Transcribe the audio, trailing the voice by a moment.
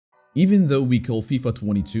Even though we call FIFA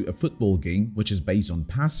 22 a football game which is based on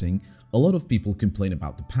passing, a lot of people complain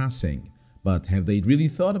about the passing. But have they really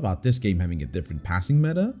thought about this game having a different passing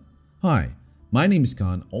meta? Hi, my name is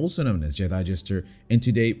Khan, also known as Jedi Jester, and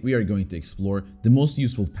today we are going to explore the most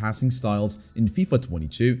useful passing styles in FIFA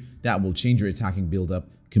 22 that will change your attacking build-up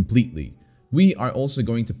completely. We are also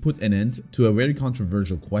going to put an end to a very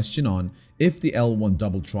controversial question on if the L1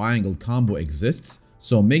 double triangle combo exists,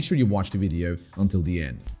 so make sure you watch the video until the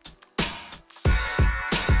end.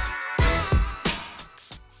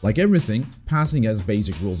 Like everything, passing has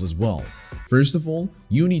basic rules as well. First of all,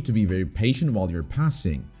 you need to be very patient while you're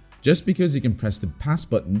passing. Just because you can press the pass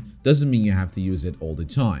button doesn't mean you have to use it all the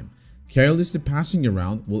time. Carelessly passing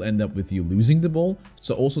around will end up with you losing the ball,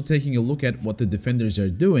 so also taking a look at what the defenders are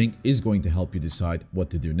doing is going to help you decide what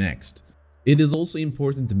to do next. It is also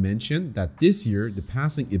important to mention that this year the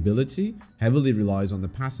passing ability heavily relies on the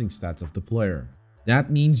passing stats of the player. That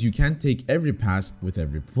means you can't take every pass with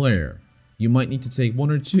every player. You might need to take 1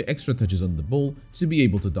 or 2 extra touches on the ball to be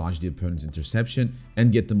able to dodge the opponent's interception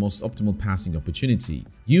and get the most optimal passing opportunity.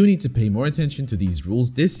 You need to pay more attention to these rules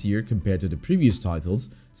this year compared to the previous titles,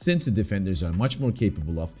 since the defenders are much more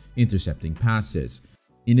capable of intercepting passes.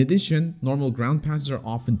 In addition, normal ground passes are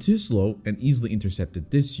often too slow and easily intercepted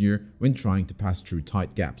this year when trying to pass through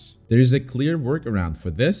tight gaps. There is a clear workaround for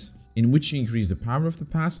this, in which you increase the power of the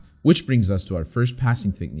pass, which brings us to our first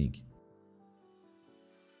passing technique.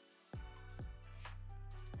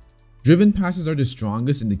 Driven passes are the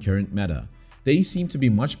strongest in the current meta. They seem to be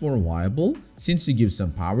much more viable since you give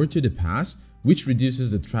some power to the pass, which reduces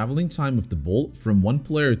the traveling time of the ball from one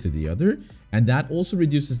player to the other, and that also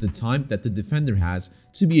reduces the time that the defender has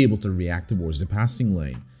to be able to react towards the passing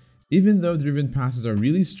lane. Even though driven passes are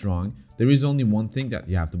really strong, there is only one thing that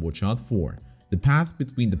you have to watch out for. The path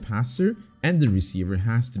between the passer and the receiver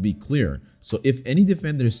has to be clear, so if any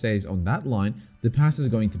defender stays on that line, the pass is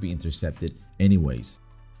going to be intercepted anyways.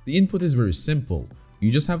 The input is very simple. You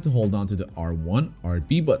just have to hold on to the R1,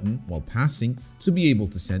 RB button while passing to be able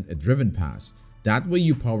to send a driven pass. That way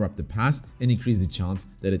you power up the pass and increase the chance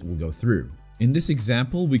that it will go through. In this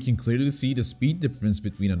example, we can clearly see the speed difference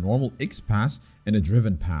between a normal X pass and a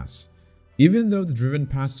driven pass. Even though the driven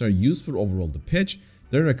passes are used for overall the pitch,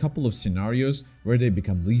 there are a couple of scenarios where they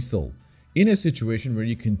become lethal. In a situation where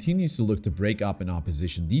you continuously look to break up an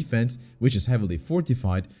opposition defense, which is heavily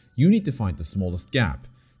fortified, you need to find the smallest gap.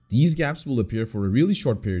 These gaps will appear for a really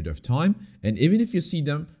short period of time, and even if you see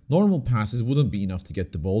them, normal passes wouldn't be enough to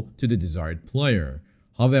get the ball to the desired player.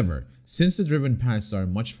 However, since the driven passes are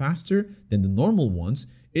much faster than the normal ones,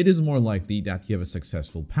 it is more likely that you have a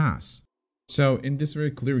successful pass. So in this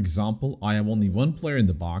very clear example, I have only one player in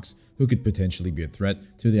the box who could potentially be a threat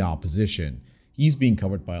to the opposition. He's being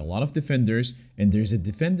covered by a lot of defenders, and there's a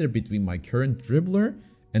defender between my current dribbler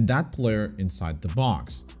and that player inside the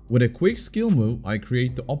box. With a quick skill move, I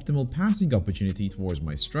create the optimal passing opportunity towards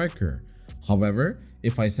my striker. However,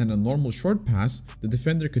 if I send a normal short pass, the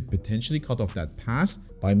defender could potentially cut off that pass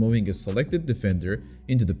by moving a selected defender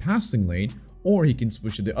into the passing lane, or he can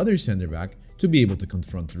switch to the other center back to be able to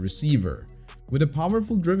confront the receiver. With a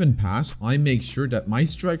powerful driven pass, I make sure that my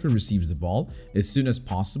striker receives the ball as soon as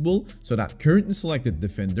possible so that currently selected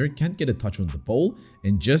defender can't get a touch on the ball,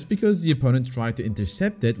 and just because the opponent tried to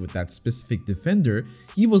intercept it with that specific defender,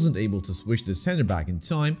 he wasn't able to switch to the center back in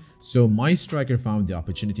time, so my striker found the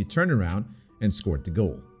opportunity to turn around and scored the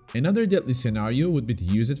goal. Another deadly scenario would be to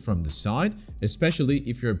use it from the side, especially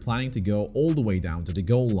if you're planning to go all the way down to the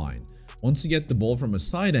goal line. Once you get the ball from a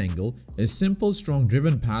side angle, a simple strong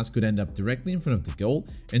driven pass could end up directly in front of the goal,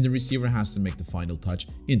 and the receiver has to make the final touch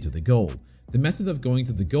into the goal. The method of going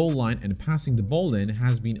to the goal line and passing the ball in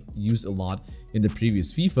has been used a lot in the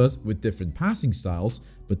previous FIFAs with different passing styles,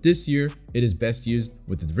 but this year it is best used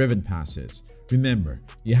with the driven passes. Remember,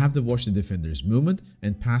 you have to watch the defender's movement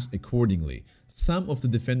and pass accordingly. Some of the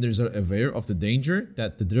defenders are aware of the danger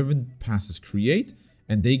that the driven passes create,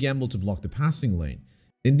 and they gamble to block the passing lane.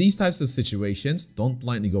 In these types of situations, don't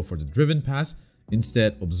blindly go for the driven pass,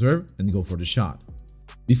 instead observe and go for the shot.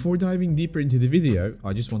 Before diving deeper into the video,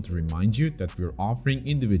 I just want to remind you that we are offering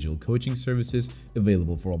individual coaching services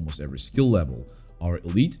available for almost every skill level. Our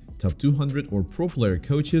elite, top 200 or pro player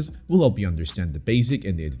coaches will help you understand the basic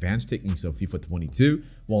and the advanced techniques of FIFA 22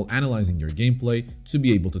 while analyzing your gameplay to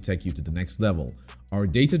be able to take you to the next level. Our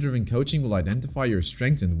data-driven coaching will identify your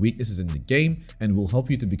strengths and weaknesses in the game and will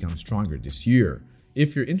help you to become stronger this year.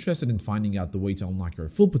 If you're interested in finding out the way to unlock your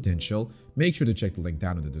full potential, make sure to check the link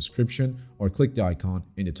down in the description or click the icon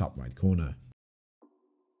in the top right corner.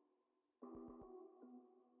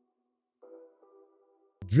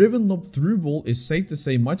 Driven lob through ball is safe to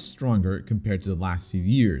say much stronger compared to the last few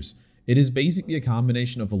years. It is basically a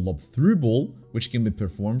combination of a lob through ball, which can be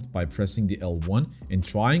performed by pressing the L1 and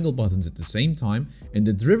triangle buttons at the same time, and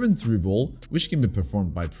the driven through ball, which can be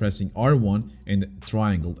performed by pressing R1 and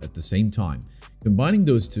triangle at the same time. Combining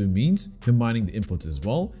those two means combining the inputs as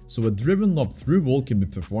well, so a driven lob through ball can be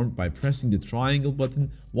performed by pressing the triangle button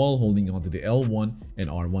while holding onto the L1 and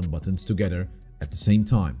R1 buttons together at the same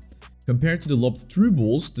time. Compared to the lobbed through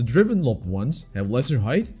balls, the driven lobbed ones have lesser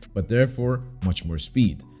height, but therefore much more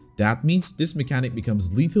speed. That means this mechanic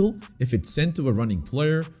becomes lethal if it's sent to a running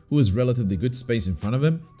player who has relatively good space in front of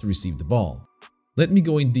him to receive the ball. Let me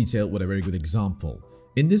go in detail with a very good example.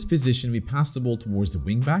 In this position, we pass the ball towards the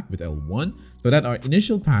wingback with L1 so that our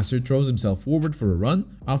initial passer throws himself forward for a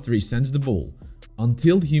run after he sends the ball.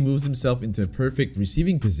 Until he moves himself into a perfect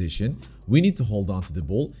receiving position, we need to hold on to the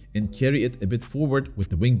ball and carry it a bit forward with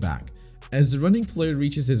the wingback. As the running player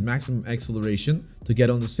reaches his maximum acceleration to get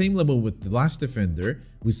on the same level with the last defender,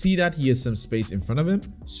 we see that he has some space in front of him,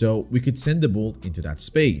 so we could send the ball into that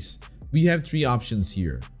space. We have three options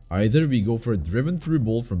here. Either we go for a driven through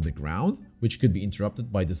ball from the ground, which could be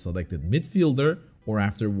interrupted by the selected midfielder or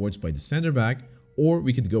afterwards by the center back, or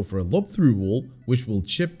we could go for a lob through ball, which will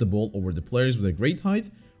chip the ball over the players with a great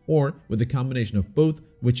height, or with a combination of both,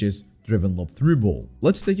 which is driven lob through ball.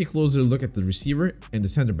 Let's take a closer look at the receiver and the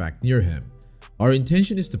center back near him. Our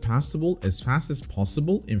intention is to pass the ball as fast as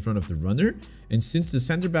possible in front of the runner, and since the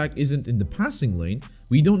center back isn't in the passing lane,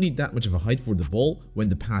 we don't need that much of a height for the ball when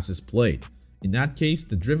the pass is played. In that case,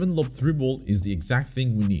 the driven lob through ball is the exact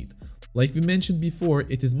thing we need. Like we mentioned before,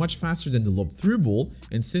 it is much faster than the lob through ball,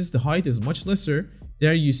 and since the height is much lesser,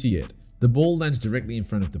 there you see it. The ball lands directly in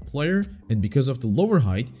front of the player, and because of the lower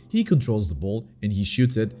height, he controls the ball and he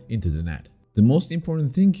shoots it into the net. The most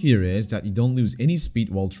important thing here is that you don't lose any speed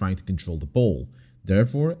while trying to control the ball.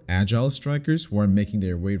 Therefore, agile strikers who are making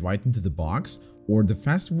their way right into the box, or the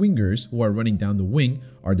fast wingers who are running down the wing,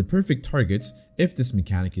 are the perfect targets if this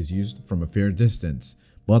mechanic is used from a fair distance.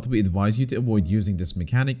 But we advise you to avoid using this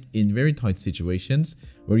mechanic in very tight situations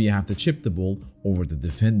where you have to chip the ball over the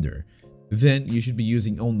defender. Then you should be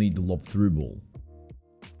using only the lob through ball.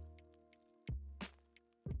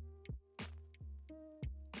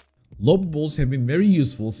 Lobbed balls have been very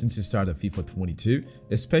useful since the start of FIFA 22,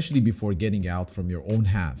 especially before getting out from your own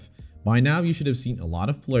half. By now, you should have seen a lot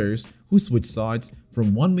of players who switch sides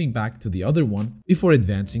from one wing back to the other one before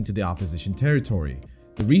advancing to the opposition territory.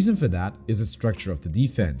 The reason for that is the structure of the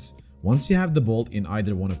defense. Once you have the ball in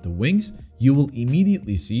either one of the wings, you will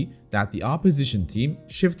immediately see that the opposition team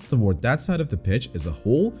shifts toward that side of the pitch as a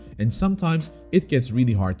whole, and sometimes it gets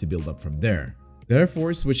really hard to build up from there.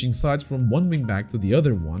 Therefore, switching sides from one wing back to the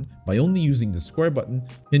other one by only using the square button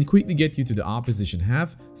can quickly get you to the opposition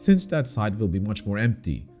half, since that side will be much more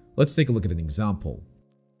empty. Let's take a look at an example.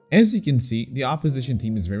 As you can see, the opposition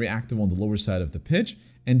team is very active on the lower side of the pitch,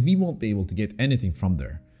 and we won't be able to get anything from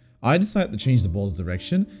there. I decided to change the ball's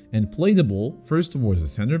direction and play the ball first towards the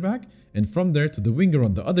center back and from there to the winger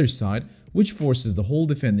on the other side, which forces the whole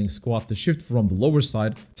defending squad to shift from the lower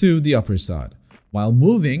side to the upper side. While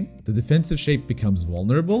moving, the defensive shape becomes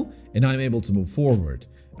vulnerable and I'm able to move forward.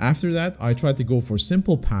 After that, I tried to go for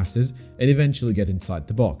simple passes and eventually get inside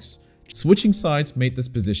the box. Switching sides made this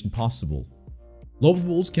position possible. Lobbed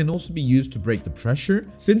balls can also be used to break the pressure,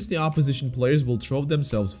 since the opposition players will throw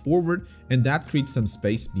themselves forward and that creates some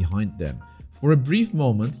space behind them. For a brief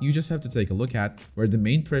moment, you just have to take a look at where the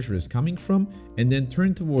main pressure is coming from and then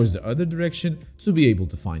turn towards the other direction to be able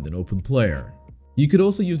to find an open player. You could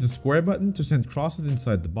also use the square button to send crosses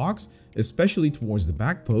inside the box, especially towards the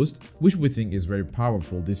back post, which we think is very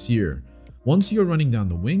powerful this year. Once you're running down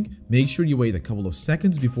the wing, make sure you wait a couple of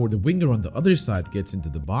seconds before the winger on the other side gets into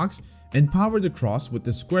the box and power the cross with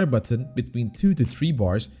the square button between 2 to 3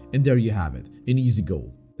 bars, and there you have it, an easy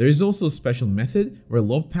goal. There is also a special method where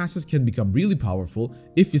lobbed passes can become really powerful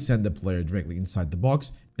if you send the player directly inside the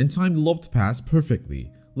box and time the lobbed pass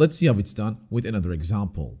perfectly. Let's see how it's done with another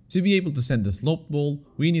example. To be able to send this lobbed ball,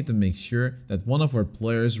 we need to make sure that one of our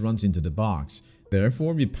players runs into the box.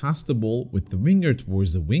 Therefore, we pass the ball with the winger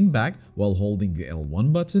towards the wing back while holding the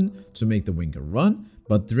L1 button to make the winger run,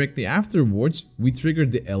 but directly afterwards, we trigger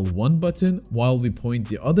the L1 button while we point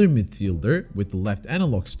the other midfielder with the left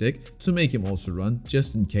analog stick to make him also run,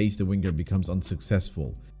 just in case the winger becomes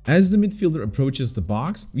unsuccessful. As the midfielder approaches the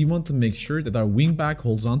box, we want to make sure that our wing back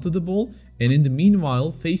holds onto the ball and in the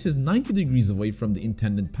meanwhile faces 90 degrees away from the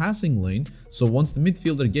intended passing lane, so once the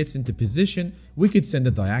midfielder gets into position, we could send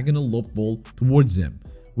a diagonal lob ball towards him.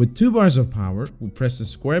 With 2 bars of power, we press the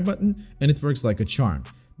square button and it works like a charm.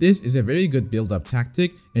 This is a very good build-up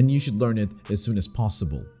tactic and you should learn it as soon as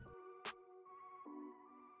possible.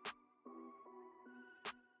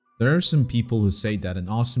 There are some people who say that an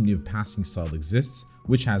awesome new passing style exists,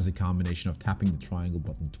 which has a combination of tapping the triangle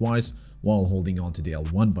button twice while holding onto the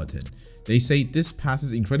L1 button. They say this pass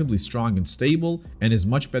is incredibly strong and stable and is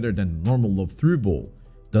much better than the normal lob through ball.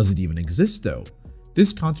 Does it even exist though?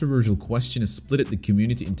 This controversial question has split the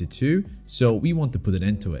community into two, so we want to put an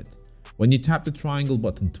end to it. When you tap the triangle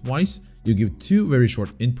button twice, you give two very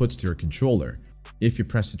short inputs to your controller. If you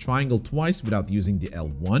press the triangle twice without using the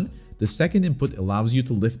L1, the second input allows you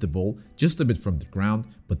to lift the ball just a bit from the ground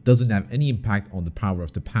but doesn't have any impact on the power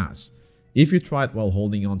of the pass. If you try it while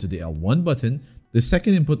holding onto the L1 button, the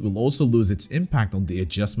second input will also lose its impact on the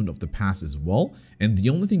adjustment of the pass as well, and the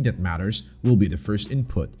only thing that matters will be the first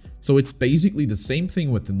input. So it's basically the same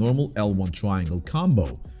thing with the normal L1 triangle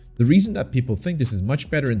combo. The reason that people think this is much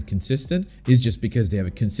better and consistent is just because they have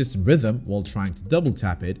a consistent rhythm while trying to double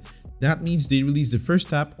tap it. That means they release the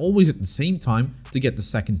first tap always at the same time to get the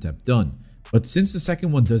second tap done. But since the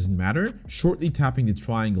second one doesn't matter, shortly tapping the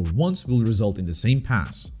triangle once will result in the same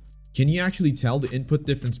pass. Can you actually tell the input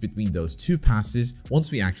difference between those two passes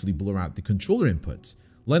once we actually blur out the controller inputs?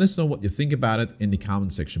 Let us know what you think about it in the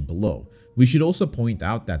comment section below. We should also point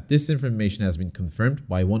out that this information has been confirmed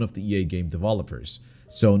by one of the EA game developers.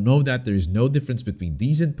 So know that there is no difference between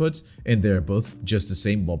these inputs and they are both just the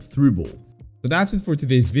same lob through ball. So that's it for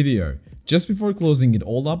today's video. Just before closing it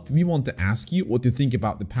all up, we want to ask you what you think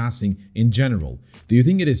about the passing in general. Do you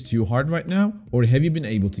think it is too hard right now, or have you been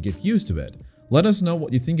able to get used to it? Let us know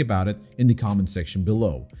what you think about it in the comment section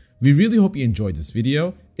below. We really hope you enjoyed this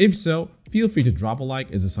video. If so, feel free to drop a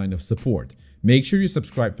like as a sign of support. Make sure you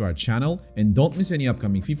subscribe to our channel and don't miss any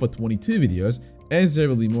upcoming FIFA 22 videos, as there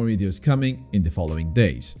will be more videos coming in the following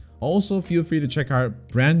days. Also, feel free to check our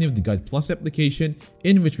brand new The Guide Plus application,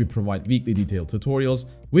 in which we provide weekly detailed tutorials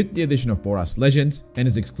with the addition of Boras Legends and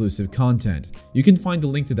its exclusive content. You can find the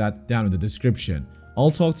link to that down in the description.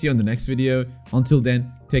 I'll talk to you on the next video. Until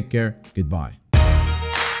then, take care, goodbye.